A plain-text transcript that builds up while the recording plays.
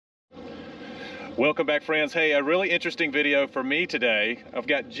Welcome back, friends. Hey, a really interesting video for me today. I've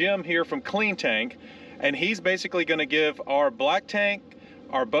got Jim here from Clean Tank, and he's basically going to give our black tank,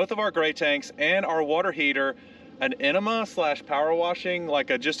 both of our gray tanks, and our water heater an enema / power washing,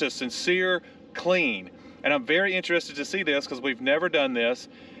 like just a sincere clean. And I'm very interested to see this because we've never done this,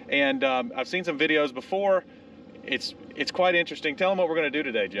 and I've seen some videos before. It's quite interesting. Tell them what we're going to do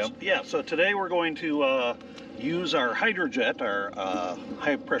today, Jim. Yeah, so today we're going to use our hydrojet, our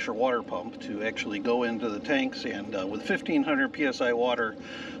high pressure water pump, to actually go into the tanks and with 1500 psi water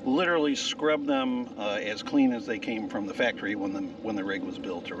literally scrub them as clean as they came from the factory when the rig was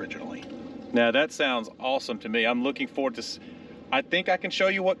built originally. Now that sounds awesome to me. I'm looking forward to, I think I can show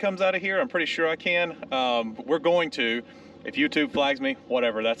you what comes out of here. I'm pretty sure I can. We're going to. If YouTube flags me,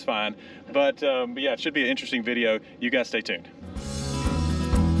 whatever, that's fine. But yeah, it should be an interesting video. You guys stay tuned.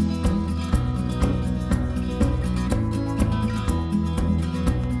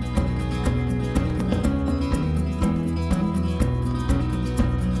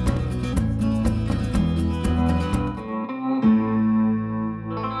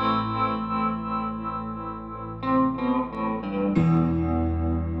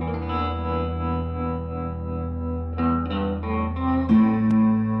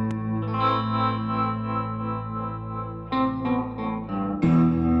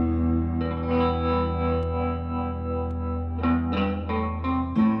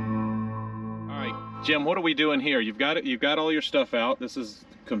 Jim, what are we doing here? You've got all your stuff out. This is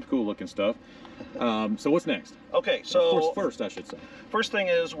some cool looking stuff. So what's next? Okay, so first I should say. First thing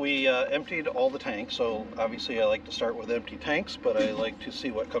is we emptied all the tanks. So obviously I like to start with empty tanks, but I like to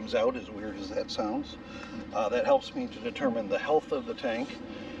see what comes out, as weird as that sounds. That helps me to determine the health of the tank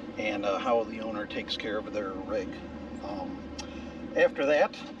and how the owner takes care of their rig. After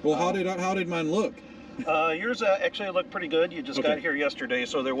that, well, how did mine look? Yours actually looked pretty good. You just got here yesterday,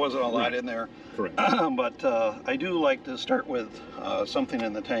 so there wasn't a lot in there. Correct. But I do like to start with something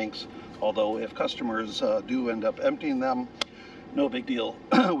in the tanks, although if customers do end up emptying them, no big deal.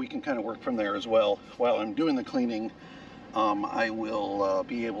 We can kind of work from there as well. While I'm doing the cleaning, I will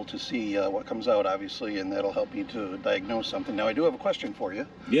be able to see what comes out, obviously, and that'll help me to diagnose something. Now, I do have a question for you.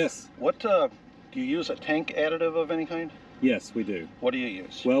 Yes. What do you use, a tank additive of any kind? Yes, we do. What do you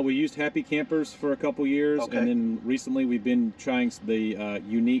use? Well, we used Happy Campers for a couple years, and then recently we've been trying the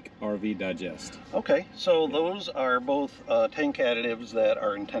Unique RV Digest. Okay, so those are both tank additives that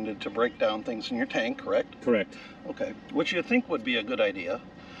are intended to break down things in your tank, correct? Correct. Okay, which you think would be a good idea,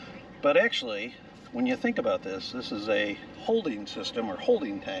 but actually, when you think about this, this is a holding system or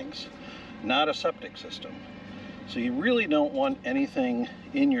holding tanks, not a septic system. So you really don't want anything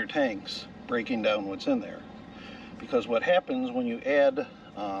in your tanks breaking down what's in there. Because what happens when you add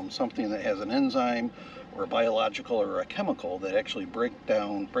something that has an enzyme or a biological or a chemical that actually breaks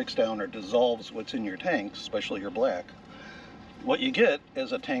down or dissolves what's in your tanks, especially your black, what you get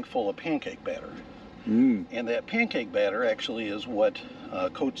is a tank full of pancake batter. And that pancake batter actually is what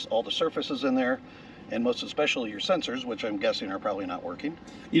coats all the surfaces in there, and most especially your sensors, which I'm guessing are probably not working.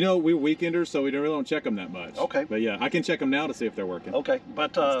 You know, we're weekenders, so we don't really check them that much. Okay. But yeah, I can check them now to see if they're working. Okay,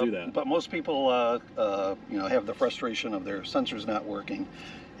 but let's do that. But most people, you know, have the frustration of their sensors not working.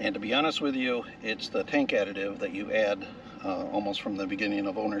 And to be honest with you, it's the tank additive that you add almost from the beginning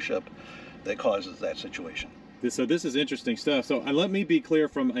of ownership that causes that situation. So this is interesting stuff. So let me be clear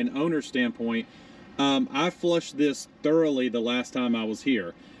from an owner's standpoint. I flushed this thoroughly the last time I was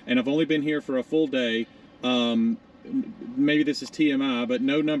here, and I've only been here for a full day. Maybe this is TMI, but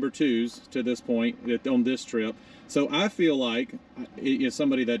no number twos to this point on this trip. So I feel like, as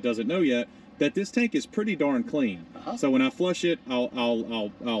somebody that doesn't know yet, that this tank is pretty darn clean. So when I flush it,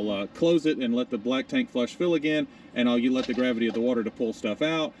 I'll close it and let the black tank flush fill again, and I'll let the gravity of the water to pull stuff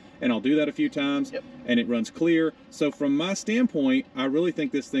out, and I'll do that a few times, and it runs clear. So from my standpoint, I really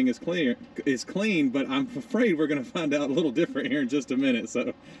think this thing is clean, but I'm afraid we're going to find out a little different here in just a minute.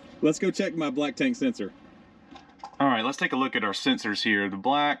 So let's go check my black tank sensor. All right, let's take a look at our sensors here. The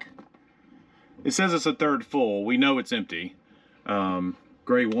black, it says it's a third full. We know it's empty.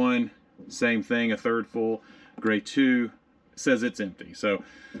 Gray 1, same thing, a third full. Gray 2 says it's empty. So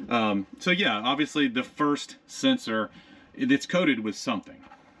yeah, obviously the first sensor, it's coated with something.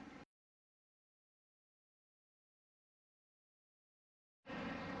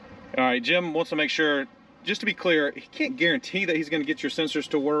 All right, Jim wants to make sure, just to be clear, he can't guarantee that he's going to get your sensors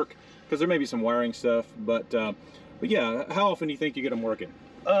to work because there may be some wiring stuff, but yeah, how often do you think you get them working?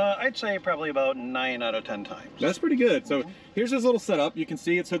 I'd say probably about 9 out of 10 times. That's pretty good. So here's this little setup. You can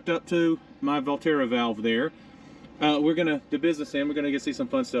see it's hooked up to my Volterra valve there. We're going to do business in. We're going to see some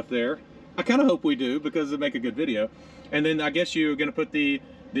fun stuff there. I kind of hope we do because it'll make a good video. And then I guess you're going to put the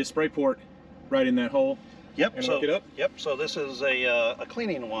spray port right in that hole. Yep. And so, hook it up? Yep. So this is a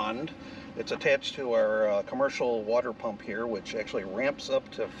cleaning wand. It's attached to our commercial water pump here, which actually ramps up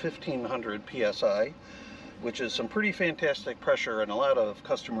to 1500 psi, which is some pretty fantastic pressure. And a lot of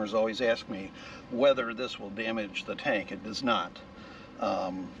customers always ask me whether this will damage the tank. It does not.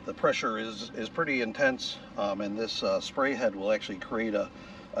 The pressure is pretty intense, and this spray head will actually create a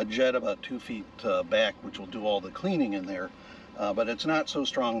jet about 2 feet back, which will do all the cleaning in there. But it's not so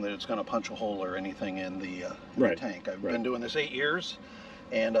strong that it's going to punch a hole or anything in the tank. I've been doing this 8 years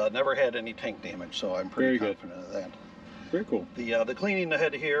and never had any tank damage, so I'm pretty confident of that. Very cool. The cleaning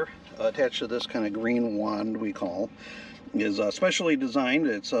head here, attached to this kind of green wand we call, is specially designed.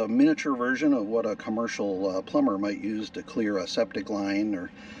 It's a miniature version of what a commercial plumber might use to clear a septic line or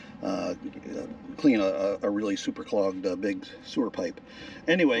clean a really super clogged big sewer pipe.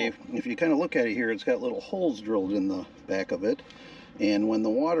 Anyway, if you kind of look at it here, it's got little holes drilled in the back of it, and when the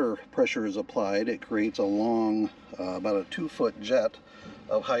water pressure is applied, it creates a long, about a 2-foot jet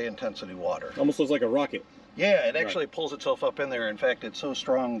of high intensity water. Almost looks like a rocket. Yeah, it actually pulls itself up in there. In fact, it's so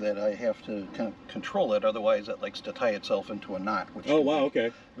strong that I have to kind of control it, otherwise it likes to tie itself into a knot, which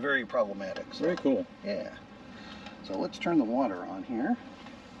is very problematic. So, very cool. Yeah. So let's turn the water on here.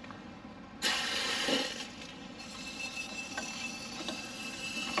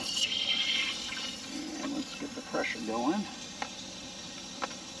 And let's get the pressure going.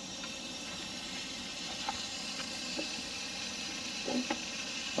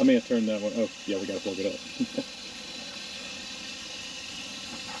 I may have turned that one. Oh, yeah, we got to plug it up.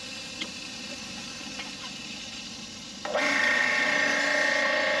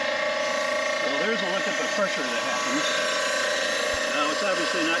 Well, there's a look at the pressure that happens. Now, it's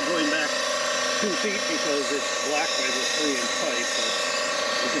obviously not going back 2 feet because it's blocked by this 3-inch pipe, but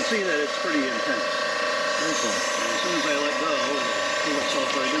you can see that it's pretty intense. Very cool. And as soon as I let go, it'll pull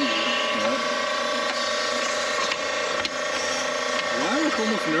itself right in there. Yeah. I was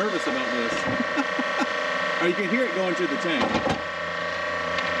almost nervous about this. Oh, you can hear it going through the tank.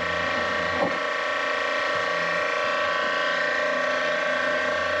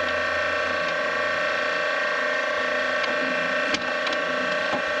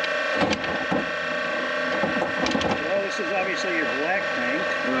 Well, this is obviously your black tank.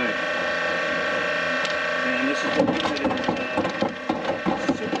 Right. And this is the one that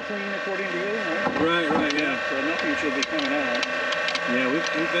is super clean according to you, right? Right, yeah. So nothing should be coming out. Yeah, we've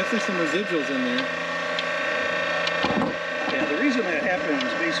got some residuals in there. Yeah, the reason that happens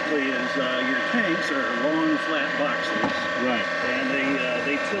basically is your tanks are long, flat boxes. Right. And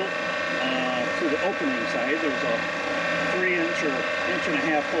they tilt to the opening side. There's a 3-inch or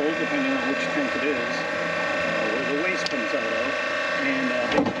 1.5-inch hole, depending on which tank it is, where the waste comes out of. And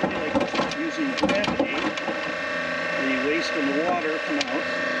basically, like using gravity, the waste and the water come out.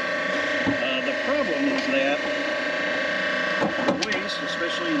 The problem is that the waste,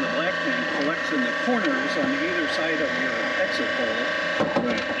 especially in the black tank, collects in the corners on either side of your exit hole.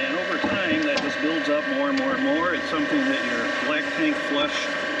 Right. And over time, that just builds up more and more and more. It's something that your black tank flush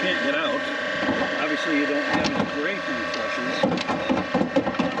can't get out. Obviously, you don't have any gray tank flushes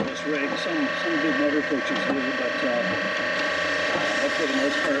on this rig. Some big motor coaches do, but for the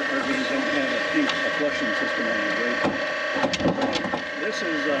most part, RVs don't have a flushing system on the gray tank. This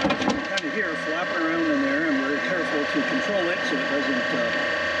is, you can kind of hear flopping around in there. I'm very careful to control it so it doesn't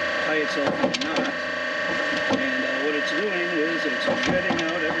tie itself in a knot. And what it's doing is it's jetting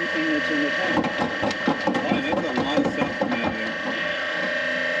out everything that's in the tank. Wow, that's a lot of stuff coming out there.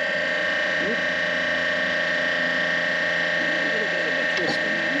 A little bit of a twist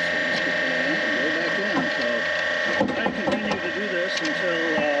in there, so just get that out and go back in. So I continue to do this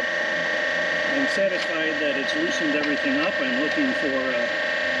until I'm satisfied that it's loosened everything up. I'm looking for a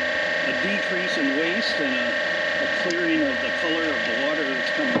decrease in waste and a clearing of the color of the water that's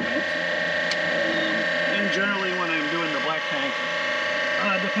coming out. And generally when I'm doing the black tank,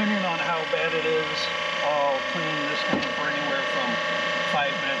 depending on how bad it is, I'll clean this tank for anywhere from 5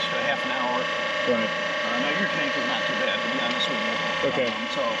 minutes to half an hour. Right. Now your tank is not too bad, to be honest with you. Okay.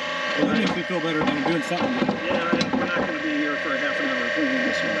 Well, that makes me feel better than I'm doing something good. Yeah, we're not going to be here for a half an hour cleaning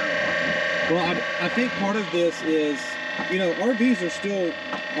this one out. Well, I think part of this is, you know, RVs are still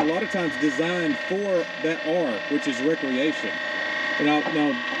a lot of times designed for that R, which is recreation. And now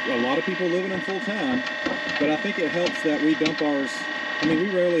a lot of people live in them full time, but I think it helps that we dump ours. I mean,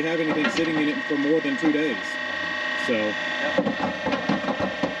 we rarely have anything sitting in it for more than 2 days. So. Yep.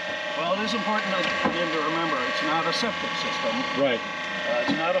 Well, it is important again to remember it's not a septic system. Right.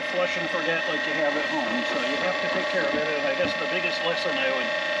 It's not a flush and forget like you have at home, so you have to take care of it. And I guess the biggest lesson I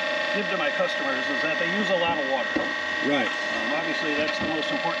would give to my customers is that they use a lot of water. Right. Obviously, that's the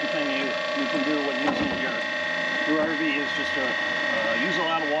most important thing you can do when using your RV is just to use a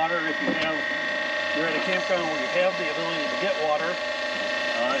lot of water. If you're at a campground where you have the ability to get water,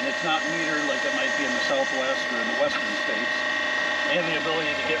 and it's not metered like it might be in the Southwest or in the Western states, and the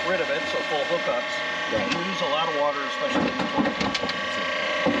ability to get rid of it, so full hookups, you use a lot of water, especially in the toilet.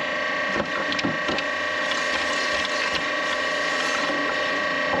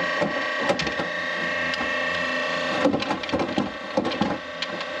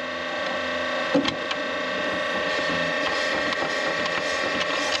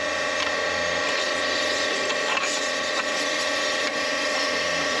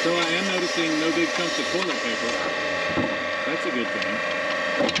 So I am noticing no big chunks of toilet paper. That's a good thing.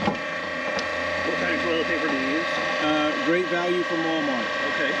 What kind of toilet paper do you use? Great value from Walmart.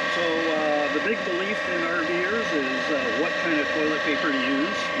 Okay, so the big belief in RVers is what kind of toilet paper to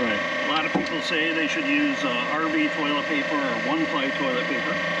use. Right. A lot of people say they should use RV toilet paper or one-ply toilet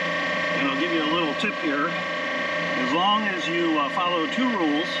paper. And I'll give you a little tip here. As long as you follow two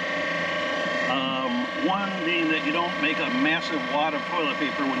rules, one being that you don't make a massive wad of toilet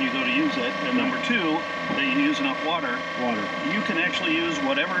paper when you go to use it, and number two, that you use enough water. You can actually use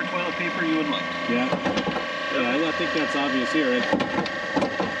whatever toilet paper you would like. Yeah. Yeah, I think that's obvious here.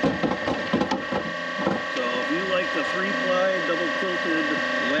 So if you like the 3-ply, double quilted,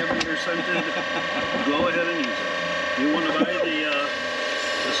 lavender scented, go ahead and use it. If you want to buy the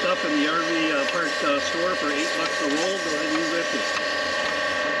stuff in the RV park store for $8 a roll, go ahead and use that too.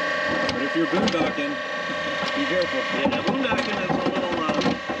 But if you're boondocking, be careful. Yeah, boondocking is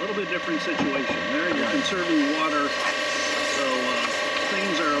a little bit different situation. There you're conserving water, so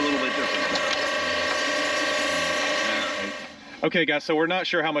things are a little bit different. Okay guys, so we're not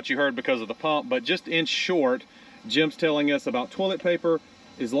sure how much you heard because of the pump, but just in short, Jim's telling us about toilet paper.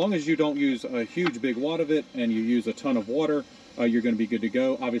 As long as you don't use a huge big wad of it and you use a ton of water, you're going to be good to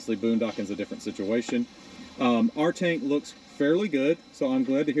go. Obviously boondocking is a different situation. Our tank looks fairly good, so I'm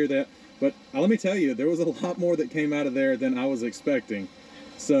glad to hear that. But let me tell you, there was a lot more that came out of there than I was expecting.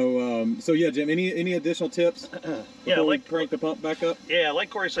 So, so yeah, Jim, any additional tips before we crank the pump back up? Yeah, like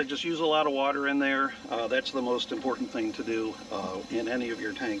Corey said, just use a lot of water in there. That's the most important thing to do in any of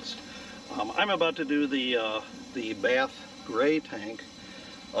your tanks. I'm about to do the bath gray tank,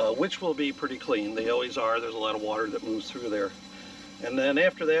 which will be pretty clean. They always are. There's a lot of water that moves through there. And then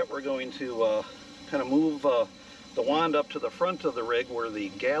after that, we're going to kind of move the wand up to the front of the rig where the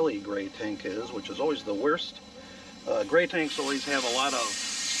galley gray tank is, which is always the worst. Gray tanks always have a lot of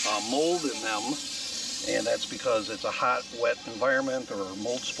mold in them, and that's because it's a hot, wet environment or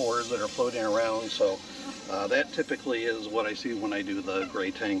mold spores that are floating around. So that typically is what I see when I do the gray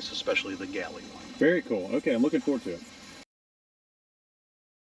tanks, especially the galley one. Very cool. Okay, I'm looking forward to it.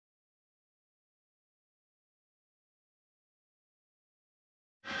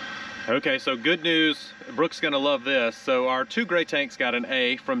 Okay, so good news. Brooke's gonna love this. So our 2 gray tanks got an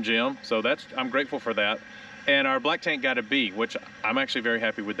A from Jim, so I'm grateful for that. And our black tank got a B, which I'm actually very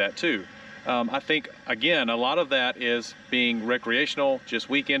happy with that too. I think, again, a lot of that is being recreational, just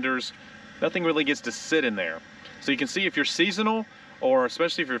weekenders. Nothing really gets to sit in there. So you can see if you're seasonal, or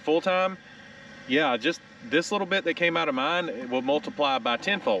especially if you're full-time, yeah, just this little bit that came out of mine, it will multiply by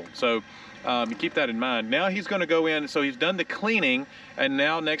tenfold. So you keep that in mind. Now he's gonna go in, so he's done the cleaning, and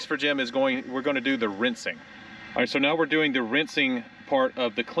now next for Jim is we're gonna do the rinsing. All right, so now we're doing the rinsing part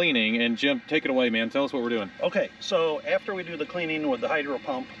of the cleaning, and Jim, take it away, man. Tell us what we're doing. Okay, so after we do the cleaning with the hydro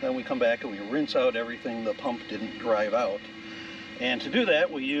pump, then we come back and we rinse out everything the pump didn't drive out. And to do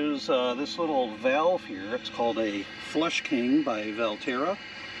that, we use this little valve here. It's called a Flush King by Valterra.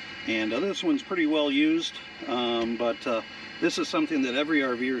 And this one's pretty well used, but this is something that every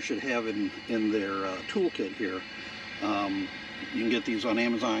RVer should have in their toolkit here. You can get these on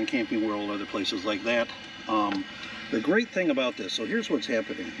Amazon, Camping World, other places like that. The great thing about this, so here's what's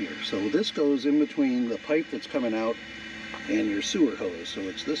happening here. So this goes in between the pipe that's coming out and your sewer hose. So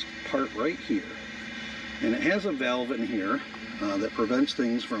it's this part right here. And it has a valve in here that prevents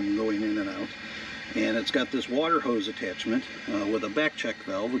things from going in and out. And it's got this water hose attachment with a back check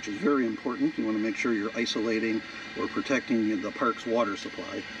valve, which is very important. You want to make sure you're isolating or protecting the park's water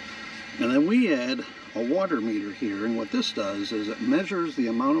supply. And then we add a water meter here, and what this does is it measures the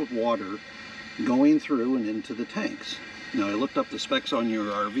amount of water going through and into the tanks. Now I looked up the specs on your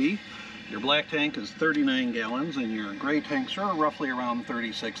RV. Your black tank is 39 gallons and your gray tanks are roughly around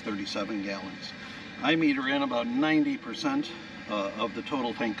 36, 37 gallons. I meter in about 90% of the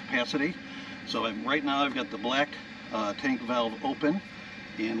total tank capacity. So right now I've got the black tank valve open,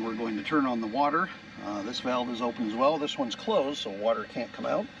 and we're going to turn on the water. This valve is open as well. This one's closed, so water can't come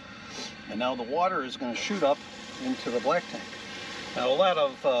out. And now the water is going to shoot up into the black tank. Now, a lot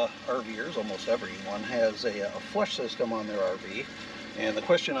of RVers, almost everyone, has a flush system on their RV. And the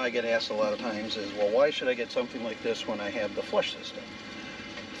question I get asked a lot of times is, well, why should I get something like this when I have the flush system?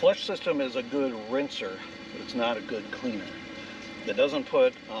 Flush system is a good rinser, but it's not a good cleaner. It doesn't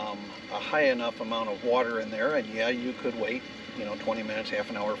put a high enough amount of water in there, and yeah, you could wait, 20 minutes, half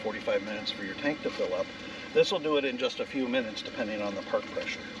an hour, 45 minutes for your tank to fill up. This will do it in just a few minutes, depending on the part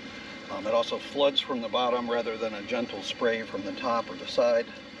pressure. It also floods from the bottom rather than a gentle spray from the top or the side.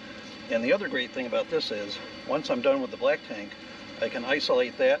 And the other great thing about this is, once I'm done with the black tank, I can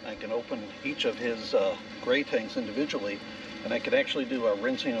isolate that, and I can open each of his gray tanks individually, and I can actually do a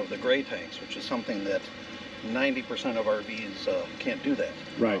rinsing of the gray tanks, which is something that 90% of RVs can't do that.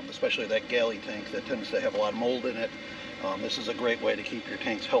 Right. Especially that galley tank that tends to have a lot of mold in it. This is a great way to keep your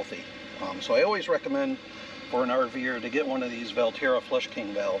tanks healthy. So I always recommend for an RVer to get one of these Valterra Flush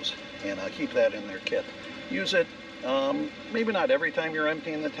King valves and keep that in their kit. Use it maybe not every time you're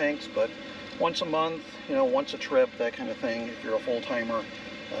emptying the tanks, but once a month, once a trip, that kind of thing. If you're a full-timer,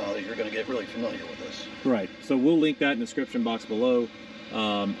 you're going to get really familiar with this. Right. So we'll link that in the description box below.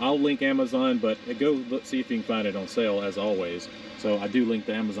 I'll link Amazon, but go look, see if you can find it on sale as always. So I do link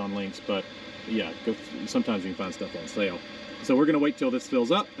the Amazon links, but yeah, sometimes you can find stuff on sale. So we're going to wait till this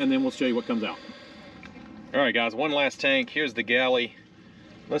fills up, and then we'll show you what comes out. All right, guys, one last tank. Here's the galley.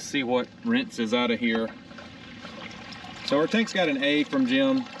 Let's see what rinse is out of here. So our tank's got an A from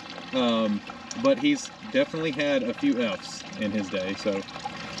Jim, but he's definitely had a few F's in his day. So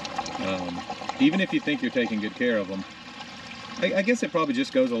even if you think you're taking good care of them, I guess it probably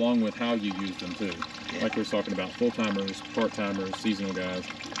just goes along with how you use them too. Yeah. Like we were talking about, full-timers, part-timers, seasonal guys.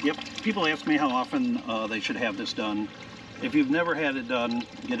 Yep, people ask me how often they should have this done. If you've never had it done,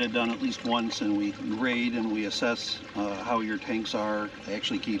 get it done at least once, and we grade and we assess how your tanks are. I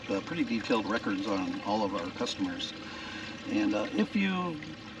actually keep pretty detailed records on all of our customers. And if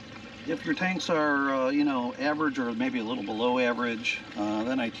your tanks are, average or maybe a little below average,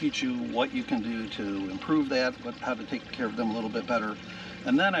 then I teach you what you can do to improve that, how to take care of them a little bit better.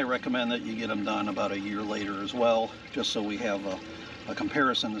 And then I recommend that you get them done about a year later as well, just so we have a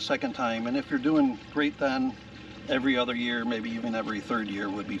comparison the second time. And if you're doing great then, every other year, maybe even every third year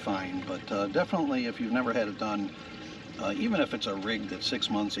would be fine. But definitely, if you've never had it done, even if it's a rig that's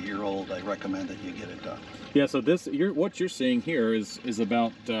 6 months, a year old, I recommend that you get it done. Yeah, so what you're seeing here is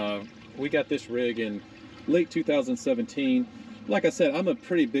about, we got this rig in late 2017. Like I said, I'm a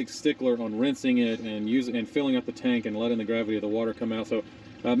pretty big stickler on rinsing it and filling up the tank and letting the gravity of the water come out. So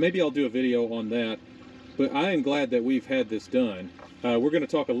maybe I'll do a video on that. But I am glad that we've had this done. We're going to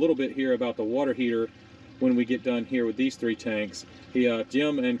talk a little bit here about the water heater when we get done here with these 3 tanks.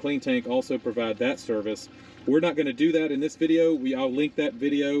 Jim and Clean Tank also provide that service. We're not going to do that in this video. I'll link that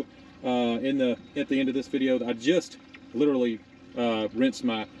video at the end of this video. I just literally rinsed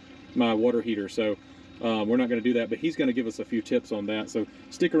my water heater, so we're not going to do that, but he's going to give us a few tips on that, so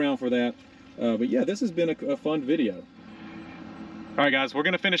stick around for that. But yeah, this has been a fun video. All right, guys, we're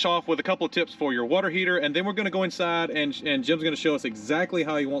going to finish off with a couple of tips for your water heater, and then we're going to go inside, and Jim's going to show us exactly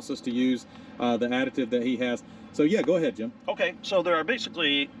how he wants us to use the additive that he has. So yeah, go ahead, Jim. Okay, so there are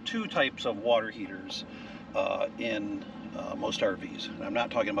basically 2 types of water heaters in most RVs. And I'm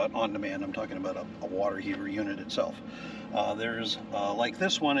not talking about on-demand, I'm talking about a water heater unit itself. There's, like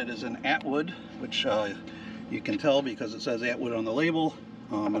this one, it is an Atwood, which you can tell because it says Atwood on the label.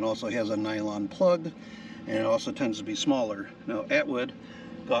 It also has a nylon plug, and it also tends to be smaller. Now, Atwood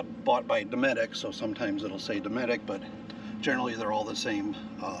got bought by Dometic, so sometimes it'll say Dometic, but generally they're all the same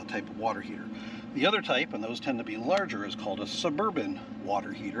type of water heater. The other type, and those tend to be larger, is called a suburban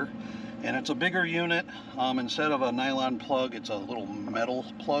water heater. And it's a bigger unit. Instead of a nylon plug, it's a little metal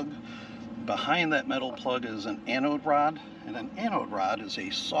plug. Behind that metal plug is an anode rod, and an anode rod is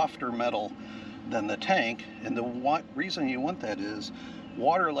a softer metal than the tank. And the reason you want that is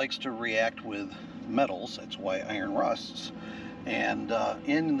water likes to react with metals. That's why iron rusts. And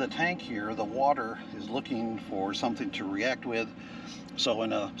in the tank here, the water is looking for something to react with. So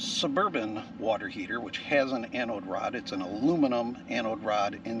in a suburban water heater, which has an anode rod, it's an aluminum anode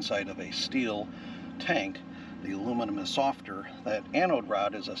rod inside of a steel tank. The aluminum is softer. That anode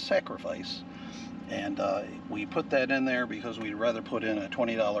rod is a sacrifice. And we put that in there because we'd rather put in a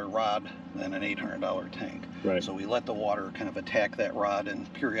 $20 rod than an $800 tank. Right. So we let the water kind of attack that rod,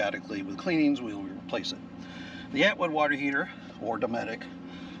 and periodically with cleanings, we'll replace it. The Atwood water heater, or Dometic,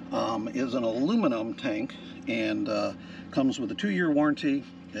 is an aluminum tank and comes with a 2-year warranty.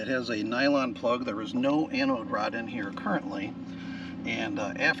 It has a nylon plug. There is no anode rod in here currently. And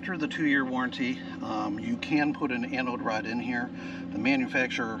after the 2-year warranty, you can put an anode rod in here. The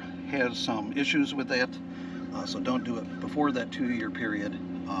manufacturer has some issues with that. So don't do it before that 2-year period.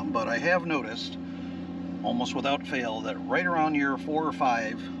 But I have noticed, almost without fail, that right around year 4 or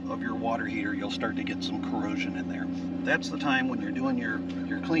 5 of your water heater, you'll start to get some corrosion in there. That's the time when you're doing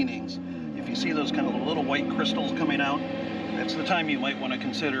your cleanings. If you see those kind of little white crystals coming out, that's the time you might want to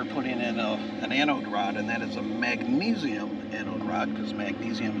consider putting in an anode rod, and that is a magnesium anode rod, because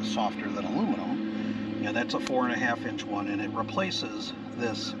magnesium is softer than aluminum. Yeah, that's a 4.5-inch one, and it replaces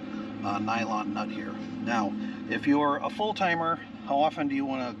this nylon nut here. Now, if you're a full-timer, how often do you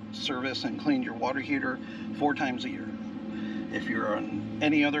want to service and clean your water heater? 4 times a year. If you're on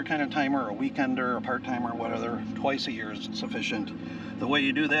any other kind of timer, a weekender, a part-timer, whatever, twice a year is sufficient. The way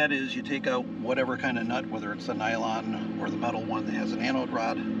you do that is you take out whatever kind of nut, whether it's the nylon or the metal one that has an anode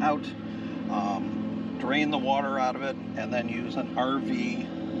rod, out, drain the water out of it, and then use an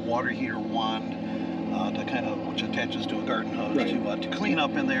RV water heater wand to kind of, which attaches to a garden hose, right, to clean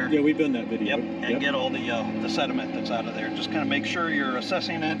up in there. Yeah, we've done that video. Yep, and get all the sediment that's out of there. Just kind of make sure you're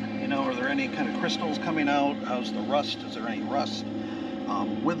assessing it. You know, are there any kind of crystals coming out? How's the rust? Is there any rust?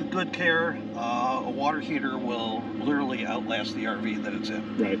 With good care, a water heater will literally outlast the RV that it's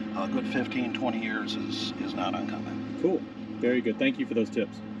in. Right. A good 15, 20 years is not uncommon. Cool. Very good. Thank you for those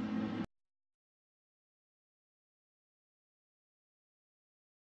tips.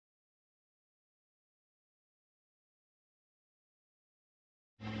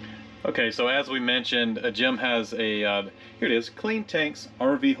 Okay, so as we mentioned, Jim has a, here it is, Clean Tanks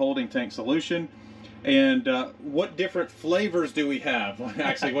RV Holding Tank Solution. And what different flavors do we have?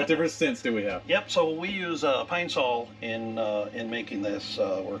 Actually, what different scents do we have? Yep, so we use pine sol in making this.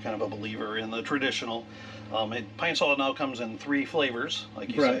 We're kind of a believer in the traditional. Pine sol now comes in 3 flavors,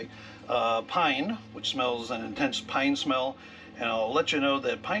 like you say. Pine, which smells an intense pine smell. And I'll let you know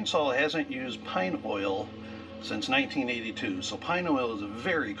that pine sol hasn't used pine oil since 1982. So pine oil is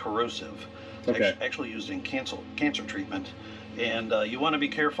very corrosive. It's actually used in cancer treatment. And you want to be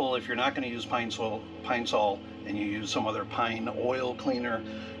careful if you're not going to use pine sol and you use some other pine oil cleaner.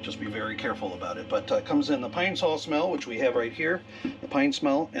 Just be very careful about it. But it comes in the pine sol smell, which we have right here, the pine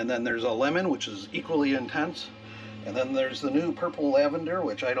smell, and then there's a lemon, which is equally intense, and then there's the new purple lavender,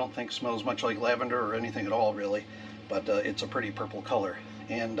 which I don't think smells much like lavender or anything at all really, but it's a pretty purple color.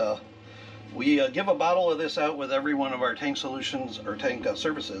 And we give a bottle of this out with every one of our tank solutions or tank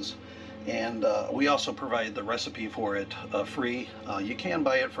services. And we also provide the recipe for it free. You can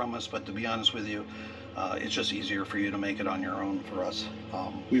buy it from us, but to be honest with you, it's just easier for you to make it on your own for us.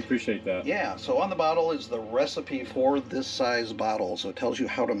 We appreciate that. Yeah, so on the bottle is the recipe for this size bottle, so it tells you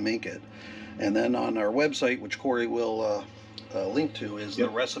how to make it. And then on our website, which Corey will link to, is the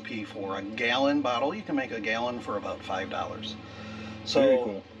recipe for a gallon bottle. You can make a gallon for about $5. So, very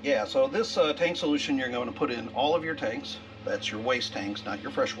cool. Yeah, so this tank solution you're going to put in all of your tanks. That's your waste tanks, not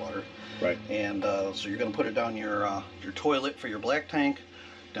your freshwater. Right. And so you're going to put it down your toilet for your black tank,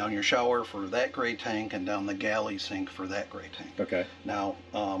 down your shower for that gray tank, and down the galley sink for that gray tank. Okay. Now,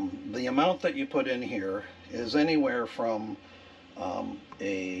 the amount that you put in here is anywhere from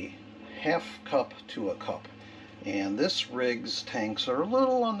a half cup to a cup. And this rig's tanks are a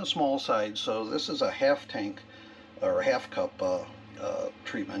little on the small side, so this is a half tank or half cup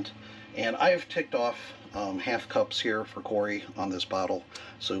treatment. And I've ticked off half cups here for Corey on this bottle,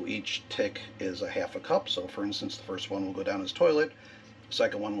 so each tick is a half a cup. So for instance, the first one will go down his toilet, the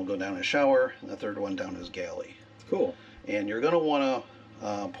second one will go down his shower, and the third one down his galley. Cool. And you're going to want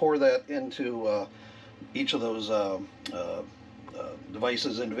to pour that into each of those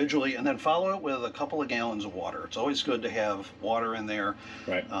devices individually, and then follow it with a couple of gallons of water. It's always good to have water in there.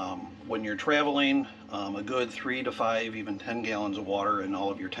 Right. When you're traveling, a good 3 to 5, even 10 gallons of water in all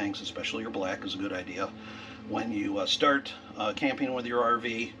of your tanks, especially your black, is a good idea. When you start camping with your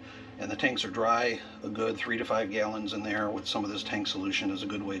RV and the tanks are dry, a good 3 to 5 gallons in there with some of this tank solution is a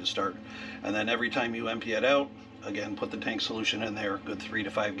good way to start. And then every time you empty it out, again, put the tank solution in there, good 3 to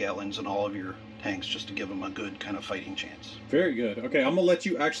 5 gallons in all of your tanks, just to give them a good kind of fighting chance. Very good. Okay, I'm gonna let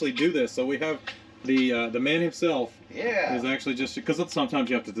you actually do this. So we have the man himself. Yeah. Is actually just because sometimes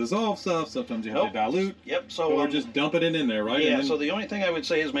you have to dissolve stuff, sometimes you have to dilute. Yep. So we're just dumping it in there, right? Yeah. So the only thing I would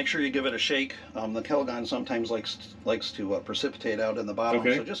say is make sure you give it a shake. The Calgon sometimes likes to precipitate out in the bottom,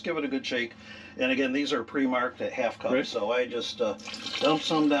 so just give it a good shake. And again, these are pre-marked at half cup, so I just dump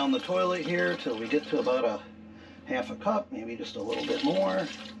some down the toilet here till we get to about a half a cup, maybe just a little bit more.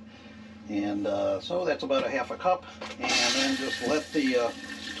 And so that's about a half a cup, and then just let the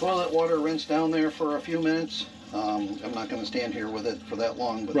toilet water rinse down there for a few minutes. I'm not going to stand here with it for that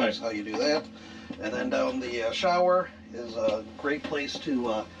long, but that's how you do that. And then down the shower is a great place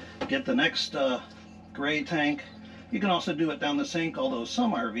to get the next gray tank. You can also do it down the sink, although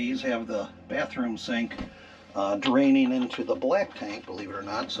some RVs have the bathroom sink draining into the black tank, believe it or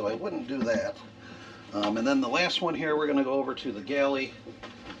not, so I wouldn't do that. And then the last one here, we're going to go over to the galley.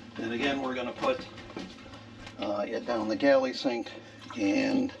 And again, we're going to put it down the galley sink,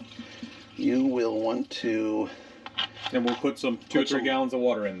 and you will want to... And we'll put some 2 or 3 gallons of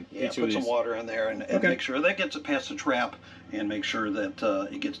water in each of these. Put some water in there and make sure that gets it past the trap, and make sure that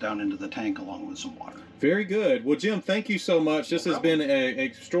it gets down into the tank along with some water. Very good. Well, Jim, thank you so much. This has been an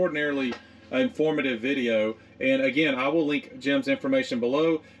extraordinarily informative video. And again, I will link Jim's information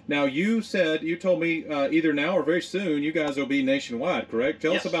below. Now, you told me either now or very soon, you guys will be nationwide, correct?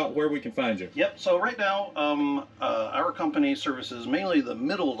 Tell us about where we can find you. Yep. So right now, our company services mainly the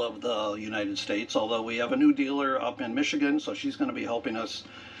middle of the United States, although we have a new dealer up in Michigan, so she's going to be helping us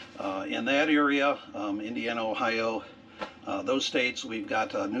in that area, Indiana, Ohio, those states. We've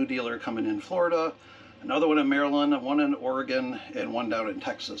got a new dealer coming in Florida, another one in Maryland, one in Oregon, and one down in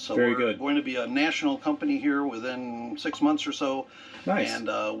Texas. So we're going to be a national company here within 6 months or so. Nice.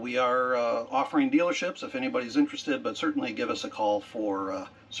 And we are offering dealerships if anybody's interested, but certainly give us a call for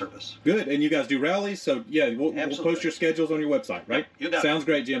service. Good. And you guys do rallies, so yeah, we'll post your schedules on your website, right? You got it. Sounds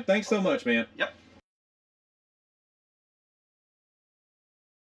great, Jim. Thanks so much, man. Yep.